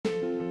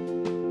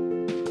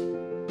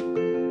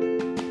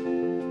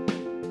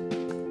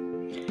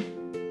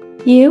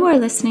You are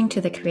listening to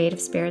the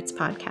Creative Spirits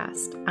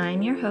Podcast.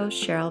 I'm your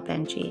host, Cheryl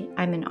Benji.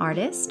 I'm an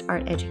artist,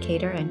 art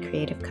educator, and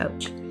creative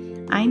coach.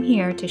 I'm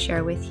here to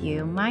share with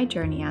you my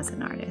journey as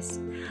an artist.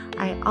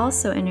 I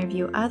also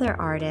interview other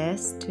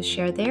artists to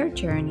share their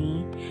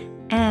journey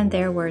and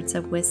their words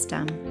of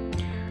wisdom.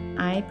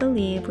 I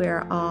believe we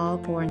are all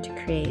born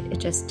to create. It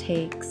just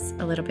takes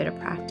a little bit of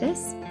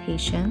practice,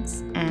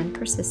 patience, and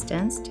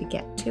persistence to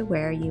get to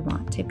where you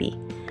want to be.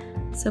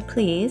 So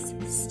please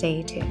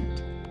stay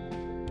tuned.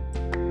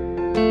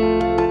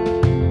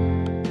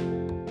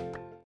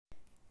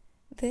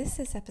 This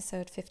is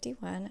episode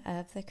 51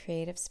 of the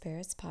Creative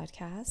Spirits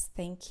Podcast.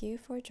 Thank you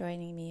for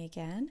joining me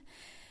again.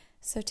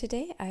 So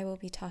today I will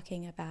be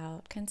talking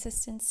about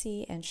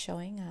consistency and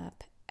showing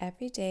up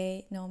every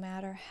day, no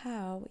matter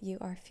how you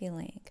are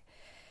feeling.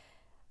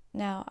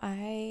 Now,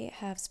 I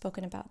have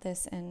spoken about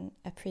this in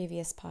a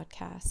previous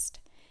podcast,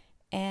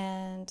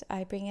 and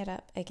I bring it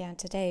up again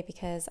today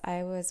because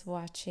I was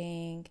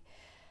watching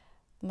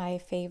my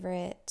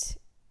favorite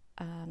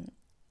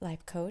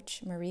life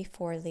coach, Marie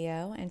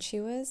Forleo, and she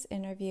was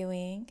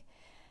interviewing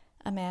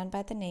a man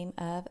by the name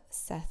of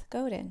Seth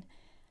Godin.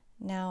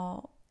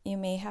 Now, you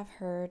may have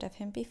heard of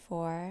him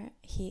before.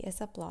 He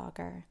is a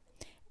blogger,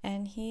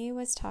 and he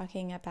was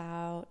talking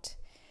about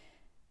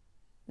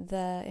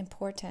the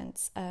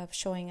importance of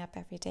showing up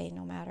every day,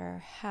 no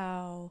matter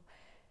how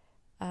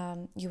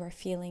you are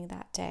feeling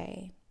that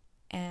day.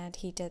 And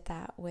he did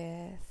that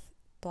with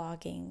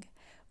blogging,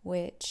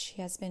 which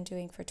he has been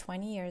doing for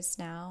 20 years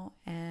now,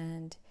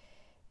 and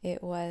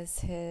it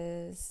was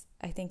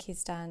I think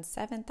he's done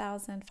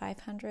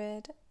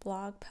 7,500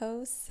 blog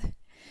posts,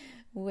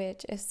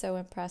 which is so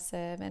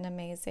impressive and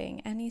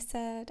amazing. And he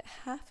said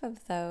half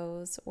of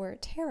those were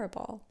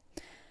terrible,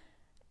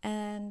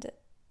 and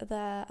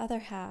the other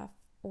half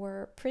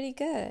were pretty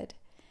good.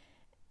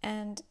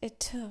 And it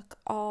took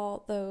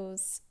all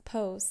those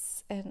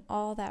posts and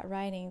all that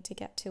writing to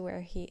get to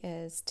where he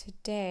is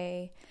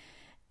today.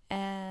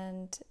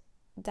 And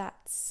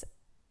that's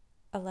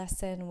a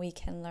lesson we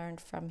can learn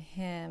from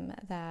him,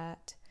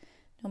 that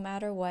no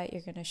matter what,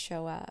 you're going to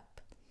show up.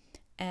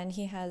 And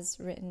he has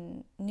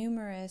written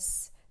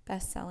numerous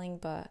best-selling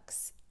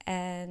books,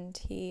 and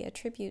he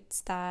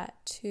attributes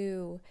that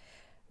to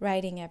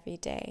writing every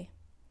day,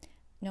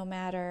 no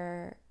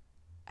matter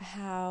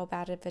how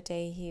bad of a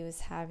day he was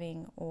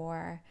having,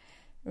 or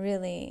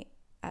really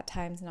at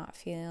times not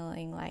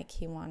feeling like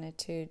he wanted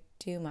to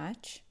do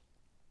much,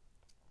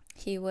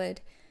 he would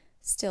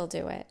still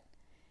do it.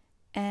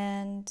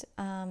 And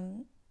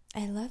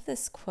I love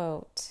this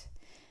quote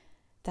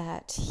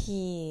that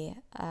he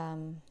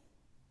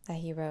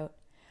wrote.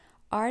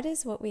 Art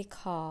is what we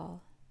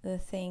call the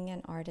thing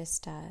an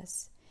artist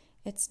does.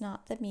 It's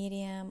not the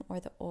medium or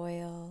the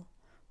oil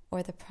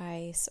or the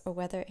price or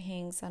whether it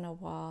hangs on a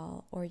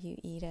wall or you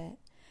eat it.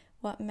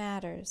 What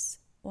matters,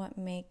 what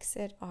makes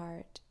it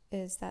art,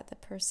 is that the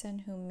person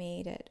who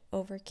made it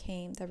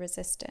overcame the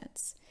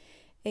resistance,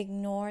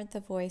 ignored the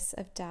voice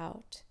of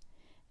doubt,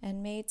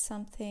 and made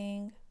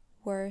something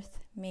worth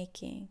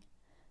making,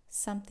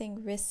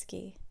 something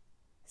risky,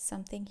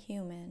 something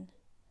human.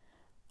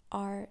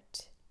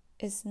 Art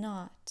is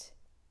not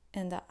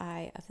in the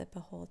eye of the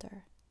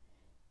beholder.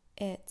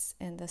 It's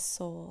in the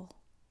soul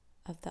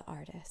of the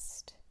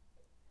artist.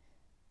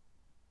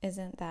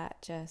 Isn't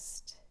that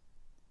just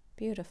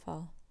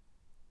beautiful?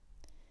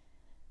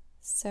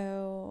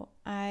 So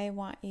I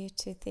want you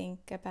to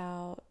think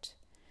about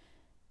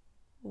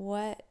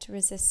what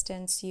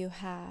resistance you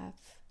have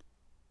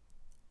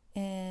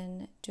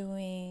in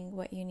doing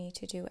what you need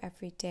to do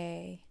every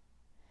day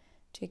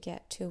to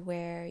get to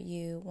where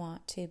you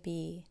want to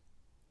be,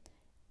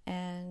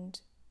 and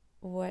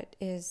what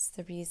is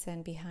the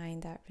reason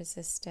behind that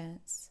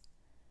resistance.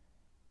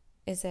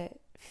 Is it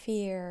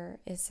fear?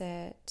 Is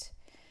it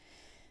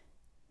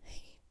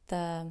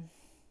the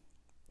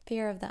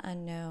fear of the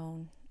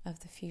unknown,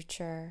 of the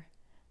future,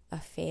 a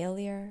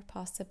failure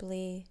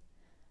possibly,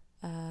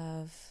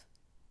 of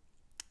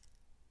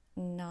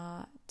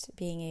not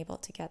being able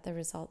to get the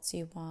results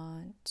you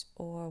want,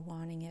 or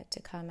wanting it to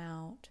come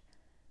out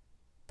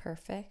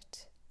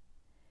perfect?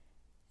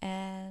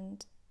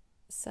 And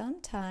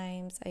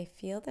sometimes I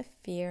feel the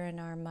fear in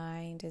our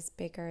mind is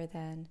bigger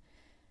than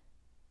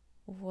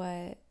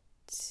what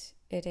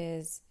it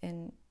is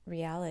in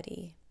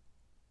reality.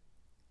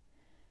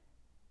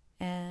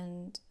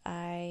 And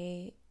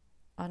I,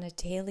 on a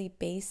daily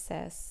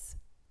basis,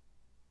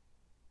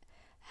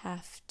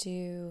 have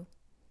to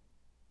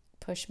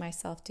push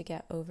myself to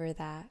get over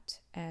that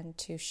and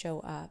to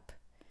show up.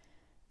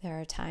 There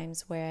are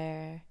times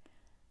where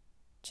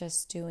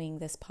just doing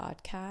this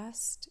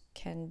podcast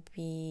can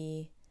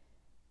be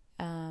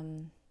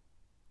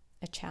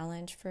a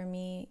challenge for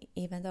me,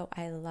 even though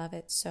I love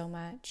it so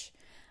much.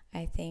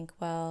 I think,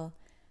 well,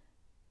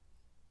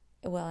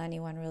 will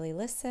anyone really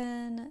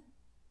listen?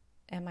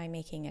 Am I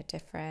making a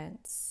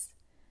difference?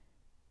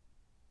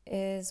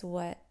 Is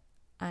what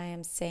I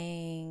am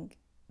saying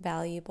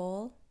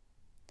valuable?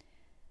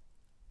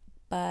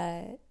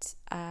 But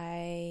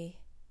I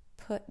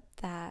put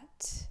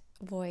that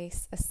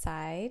voice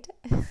aside.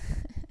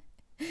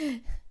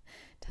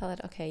 Tell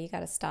it, okay, you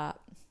got to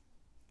stop.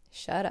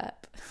 Shut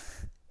up.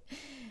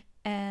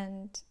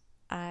 And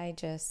I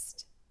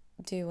just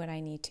do what I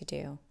need to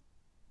do.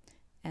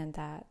 And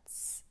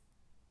that's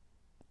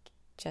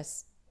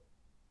just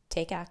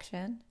take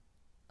action.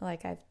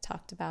 Like I've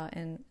talked about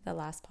in the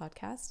last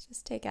podcast,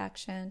 just take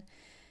action.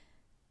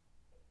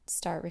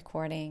 Start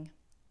recording.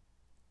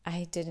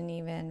 I didn't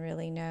even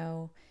really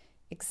know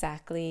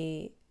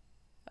exactly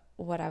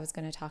what I was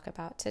going to talk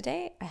about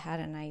today. I had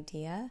an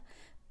idea,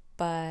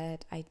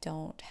 but I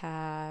don't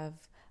have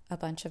a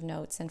bunch of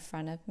notes in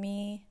front of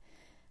me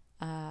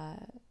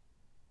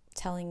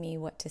telling me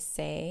what to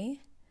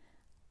say.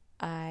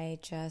 I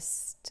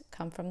just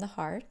come from the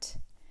heart,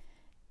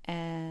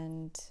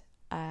 and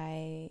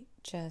I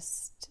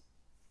just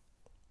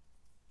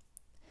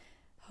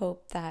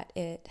hope that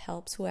it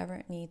helps whoever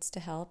it needs to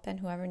help, and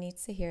whoever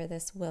needs to hear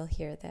this will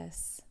hear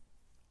this.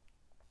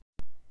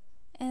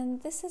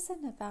 And this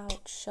isn't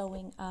about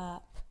showing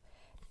up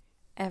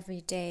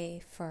every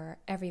day for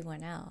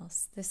everyone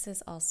else. This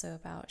is also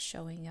about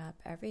showing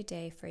up every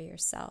day for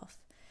yourself,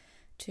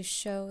 to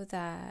show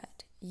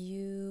that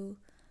you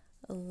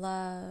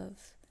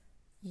love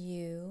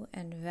you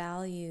and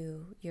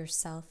value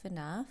yourself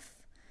enough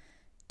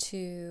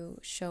to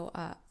show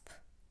up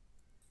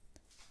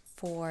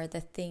for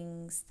the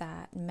things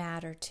that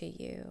matter to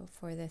you,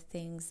 for the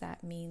things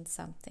that mean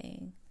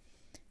something,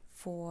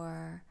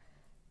 for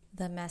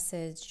the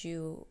message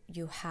you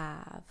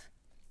have.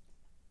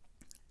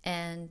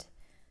 And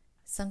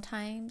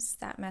sometimes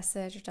that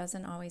message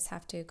doesn't always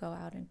have to go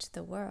out into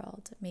the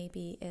world.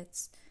 Maybe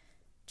it's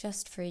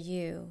just for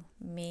you.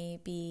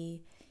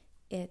 Maybe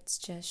it's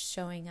just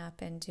showing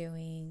up and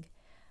doing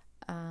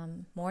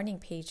morning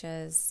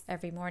pages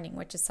every morning,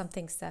 which is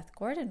something Seth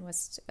Godin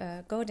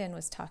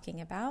was talking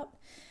about.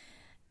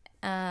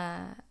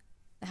 How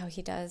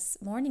he does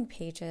morning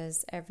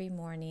pages every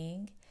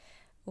morning,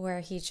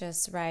 where he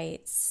just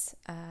writes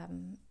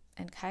and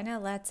kind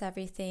of lets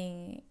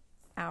everything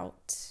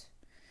out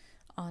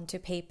onto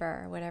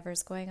paper,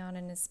 whatever's going on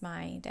in his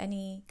mind. And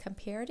he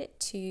compared it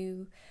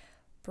to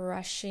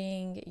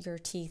brushing your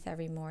teeth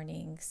every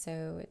morning.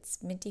 So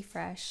it's minty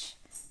fresh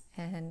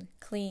and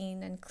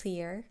clean and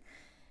clear.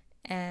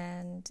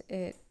 And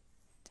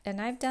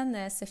I've done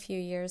this a few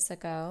years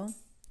ago,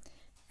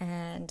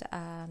 and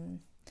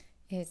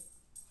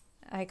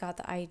I got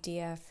the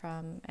idea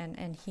from,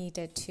 and he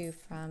did too,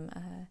 from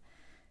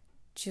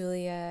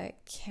Julia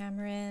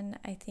Cameron,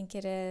 I think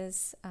it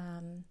is,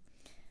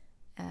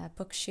 a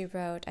book she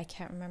wrote. I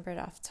can't remember it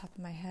off the top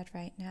of my head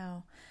right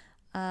now.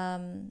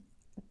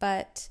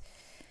 But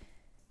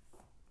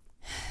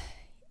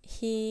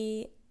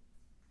he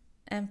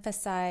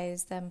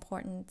emphasized the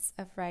importance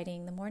of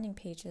writing the morning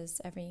pages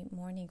every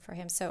morning for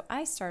him. So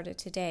I started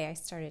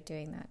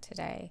doing that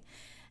today.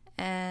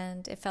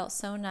 And it felt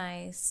so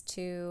nice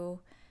to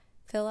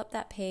fill up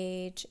that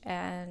page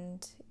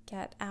and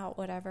get out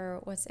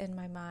whatever was in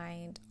my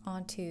mind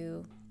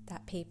onto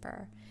that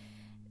paper.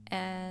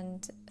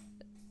 And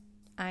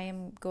I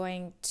am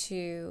going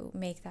to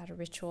make that a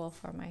ritual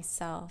for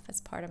myself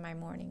as part of my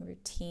morning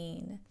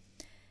routine,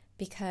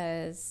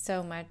 because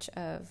so much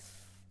of,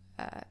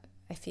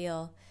 I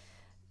feel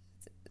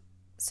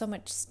so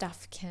much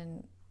stuff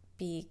can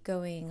be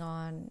going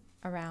on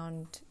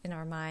around in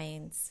our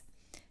minds.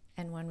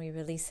 And when we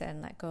release it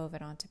and let go of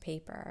it onto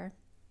paper,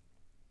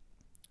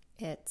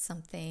 it's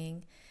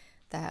something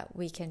that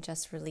we can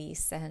just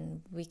release,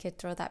 and we could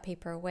throw that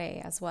paper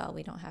away as well.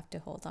 We don't have to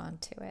hold on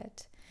to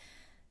it.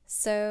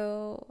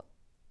 So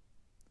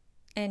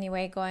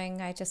anyway,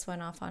 I just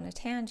went off on a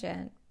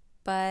tangent,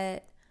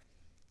 but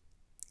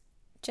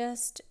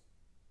just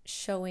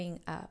showing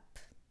up,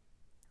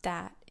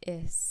 that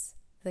is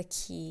the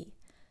key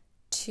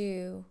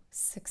to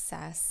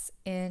success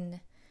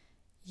in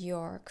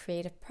your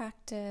creative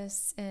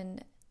practice,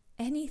 in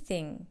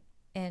anything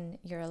in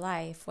your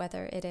life,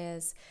 whether it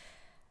is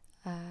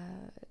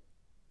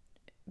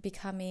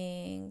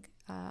becoming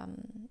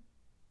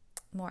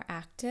more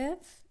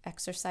active,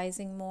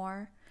 exercising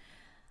more,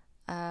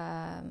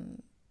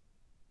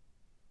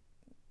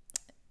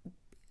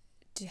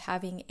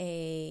 having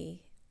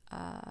a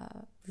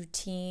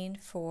routine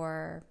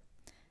for,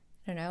 I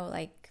don't know,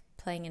 like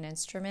playing an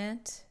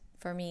instrument.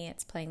 For me,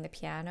 it's playing the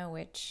piano,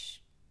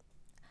 which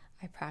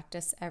I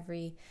practice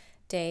every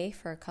day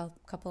for a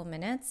couple of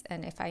minutes.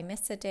 And if I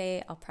miss a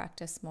day, I'll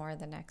practice more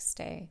the next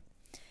day.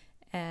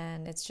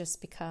 And it's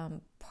just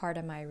become part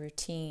of my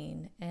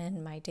routine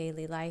and my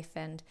daily life.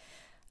 And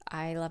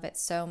I love it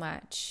so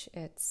much.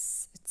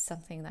 It's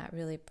something that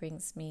really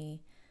brings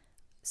me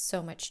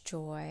so much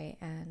joy.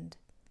 And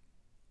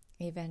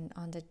even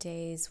on the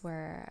days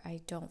where I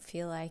don't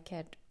feel like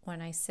it,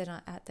 when I sit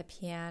at the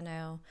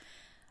piano,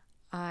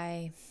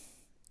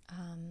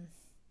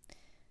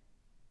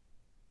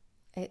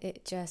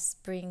 it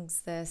just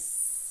brings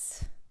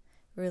this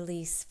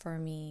release for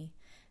me,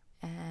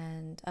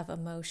 and of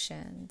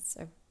emotions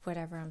or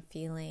whatever I'm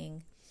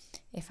feeling.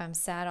 If I'm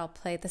sad, I'll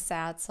play the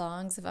sad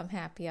songs. If I'm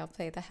happy, I'll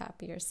play the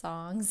happier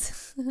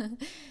songs.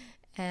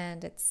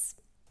 And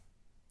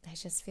I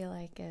just feel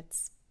like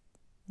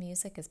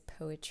music is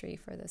poetry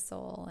for the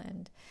soul,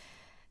 and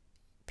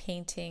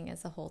painting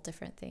is a whole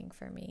different thing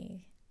for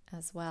me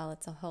as well.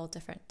 It's a whole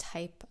different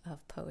type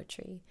of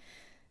poetry.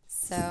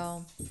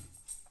 So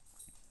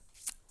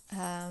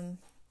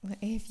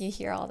if you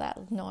hear all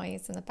that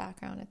noise in the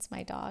background, it's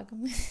my dog.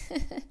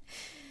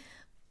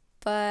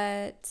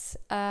 But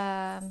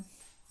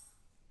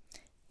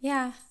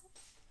yeah,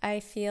 I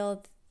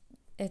feel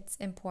it's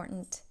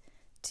important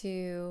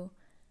to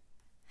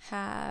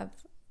have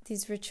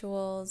these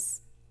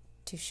rituals,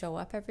 to show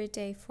up every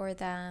day for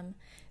them,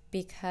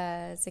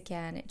 because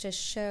again, it just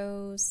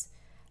shows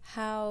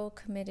how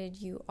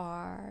committed you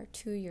are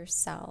to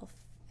yourself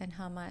and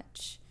how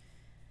much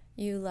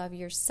you love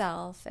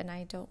yourself. And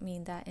I don't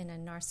mean that in a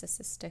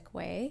narcissistic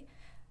way.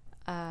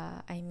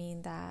 I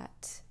mean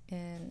that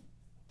in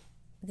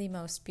the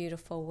most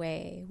beautiful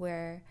way,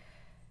 where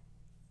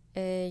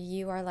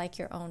you are like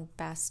your own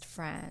best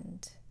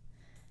friend,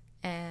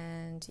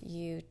 and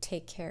you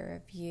take care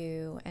of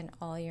you and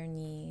all your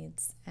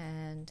needs,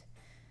 and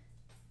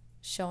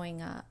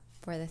showing up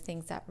for the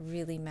things that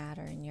really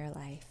matter in your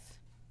life.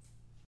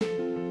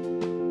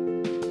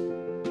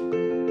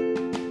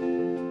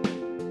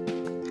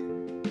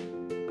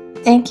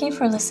 Thank you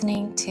for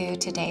listening to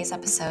today's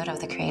episode of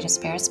the Creative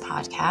Spirits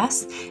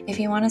Podcast. If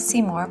you want to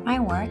see more of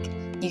my work,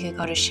 you could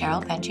go to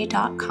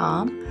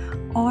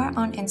CherylBenji.com or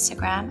on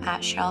Instagram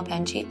at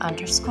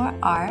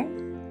CherylBenji_art.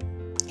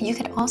 You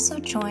could also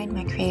join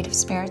my Creative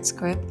Spirits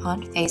group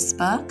on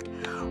Facebook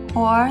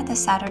or the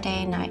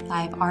Saturday Night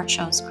Live Art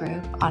Shows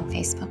group on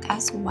Facebook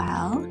as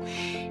well.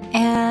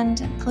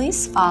 And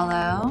please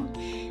follow,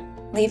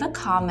 leave a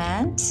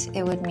comment.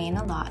 It would mean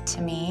a lot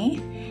to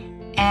me.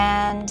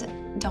 And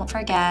don't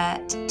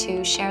forget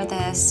to share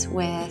this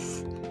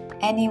with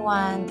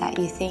anyone that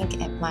you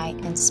think it might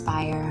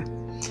inspire.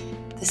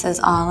 This is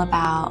all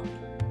about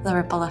the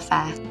ripple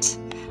effect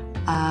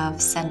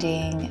of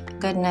sending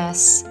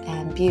goodness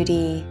and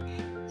beauty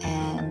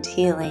and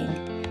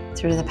healing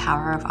through the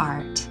power of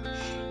art.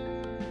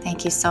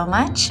 Thank you so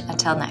much.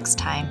 Until next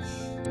time.